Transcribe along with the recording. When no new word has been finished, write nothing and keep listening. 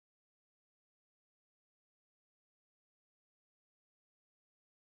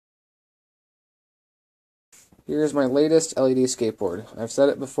Here's my latest LED skateboard. I've said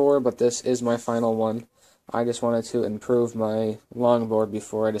it before, but this is my final one. I just wanted to improve my longboard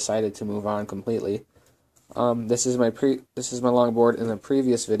before I decided to move on completely. This is my longboard in the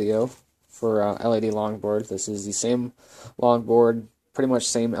previous video for LED longboard. This is the same longboard, pretty much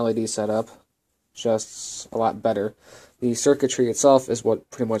same LED setup, just a lot better. The circuitry itself is what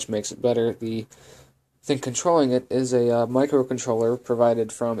pretty much makes it better. The thing controlling it is a microcontroller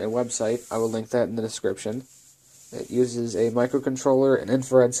provided from a website. I will link that in the description. It uses a microcontroller, an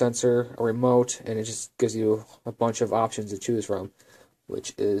infrared sensor, a remote, and it just gives you a bunch of options to choose from,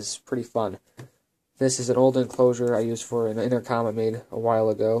 which is pretty fun. This is an old enclosure I used for an intercom I made a while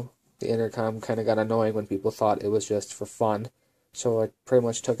ago. The intercom kind of got annoying when people thought it was just for fun, so I pretty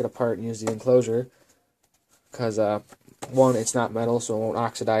much took it apart and used the enclosure, because one, it's not metal, so it won't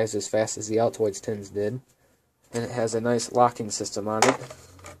oxidize as fast as the Altoids tins did, and it has a nice locking system on it.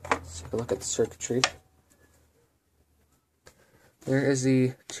 Let's take a look at the circuitry. There is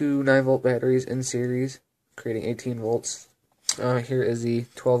the two 9-volt batteries in series, creating 18 volts. Here is the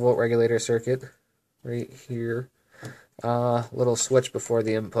 12-volt regulator circuit, right here. Little switch before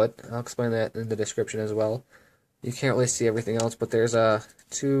the input. I'll explain that in the description as well. You can't really see everything else, but there's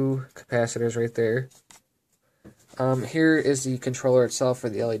two capacitors right there. Here is the controller itself for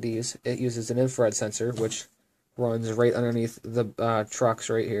the LEDs. It uses an infrared sensor, which runs right underneath the trucks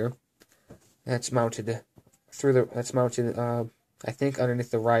right here. That's mounted I think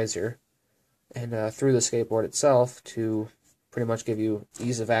underneath the riser, and through the skateboard itself to pretty much give you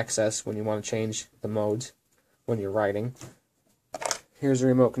ease of access when you want to change the modes when you're riding. Here's a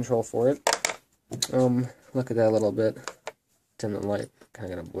remote control for it. Look at that a little bit. Dim the light,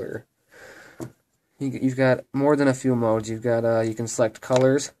 kind of gonna blur. You've got more than a few modes. You've got you can select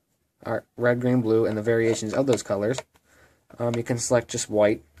colors, red, green, blue, and the variations of those colors. You can select just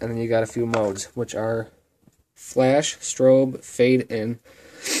white, and then you got a few modes, which are flash, strobe, fade in,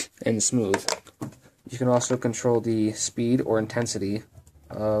 and smooth. You can also control the speed or intensity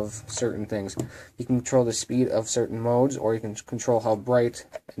of certain things. You can control the speed of certain modes, or you can control how bright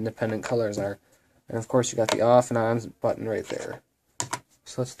independent colors are. And of course you got the off and on button right there.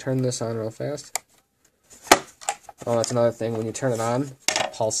 So let's turn this on real fast. Oh, that's another thing. When you turn it on,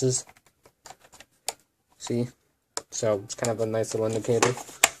 it pulses. See? So it's kind of a nice little indicator.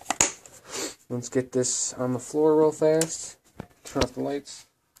 Let's get this on the floor real fast. Turn off the lights.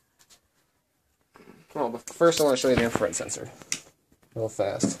 Oh, but first I want to show you the infrared sensor real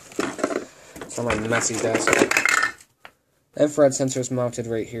fast. It's on my messy desk. The infrared sensor is mounted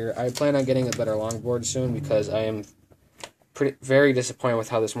right here. I plan on getting a better longboard soon because I am very disappointed with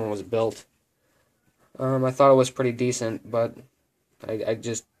how this one was built. I thought it was pretty decent, but I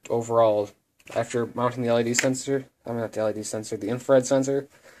just overall, after mounting the LED sensor, the infrared sensor,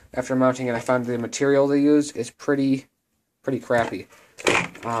 after mounting it, I found the material they use is pretty crappy.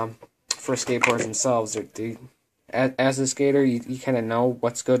 For skateboards themselves, as a skater, you kind of know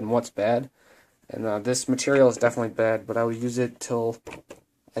what's good and what's bad. And this material is definitely bad, but I will use it till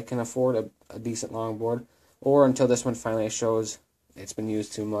I can afford a decent longboard, or until this one finally shows it's been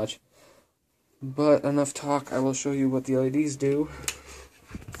used too much. But enough talk, I will show you what the LEDs do.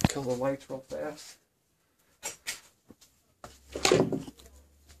 Kill the lights real fast.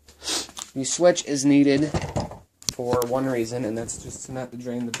 The switch is needed for one reason, and that's just to not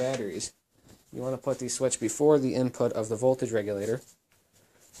drain the batteries. You want to put the switch before the input of the voltage regulator,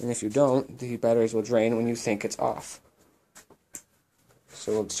 and if you don't, the batteries will drain when you think it's off.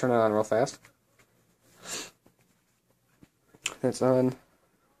 So let's turn it on real fast. It's on.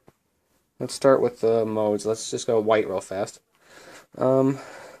 Let's start with the modes. Let's just go white real fast.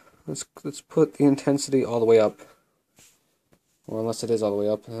 Let's put the intensity all the way up. Well, unless it is all the way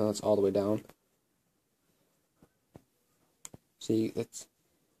up, it's all the way down. See, it's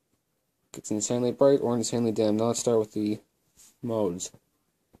insanely bright or insanely dim. Now let's start with the modes.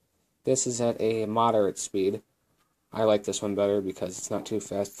 This is at a moderate speed. I like this one better because it's not too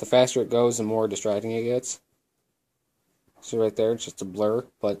fast. The faster it goes, the more distracting it gets. So right there, it's just a blur.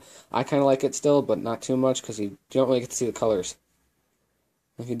 But I kind of like it still, but not too much because you don't really get to see the colors.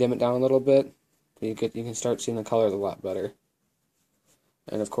 If you dim it down a little bit, you can start seeing the colors a lot better.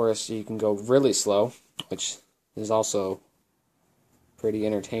 And of course, you can go really slow, which is also pretty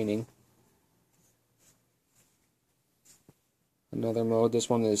entertaining. Another mode, this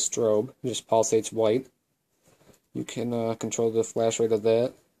one is strobe, it just pulsates white. You can control the flash rate of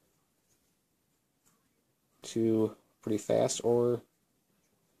that to pretty fast or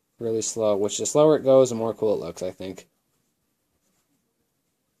really slow, which the slower it goes, the more cool it looks, I think.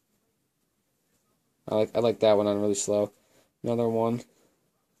 I like that one on really slow. Another one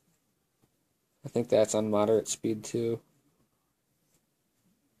I think that's on moderate speed too.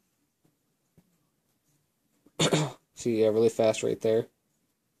 See, yeah, really fast right there.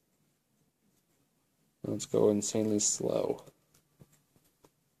 Let's go insanely slow.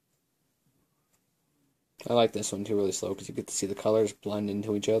 I like this one too, really slow, because you get to see the colors blend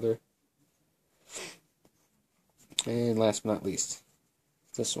into each other. And last but not least,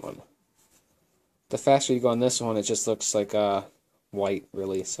 this one. The faster you go on this one, it just looks like white,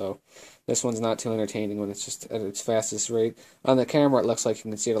 really. So this one's not too entertaining when it's just at its fastest rate. On the camera, it looks like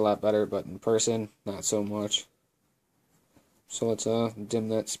you can see it a lot better, but in person, not so much. So let's dim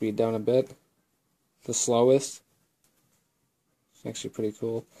that speed down a bit. The slowest. It's actually pretty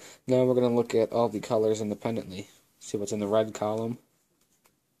cool. Now we're going to look at all the colors independently. See what's in the red column.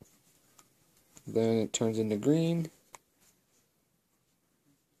 Then it turns into green.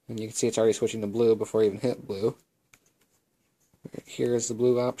 And you can see it's already switching to blue before I even hit blue. Here's the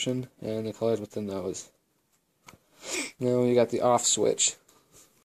blue option and the colors within those. Now you got the off switch.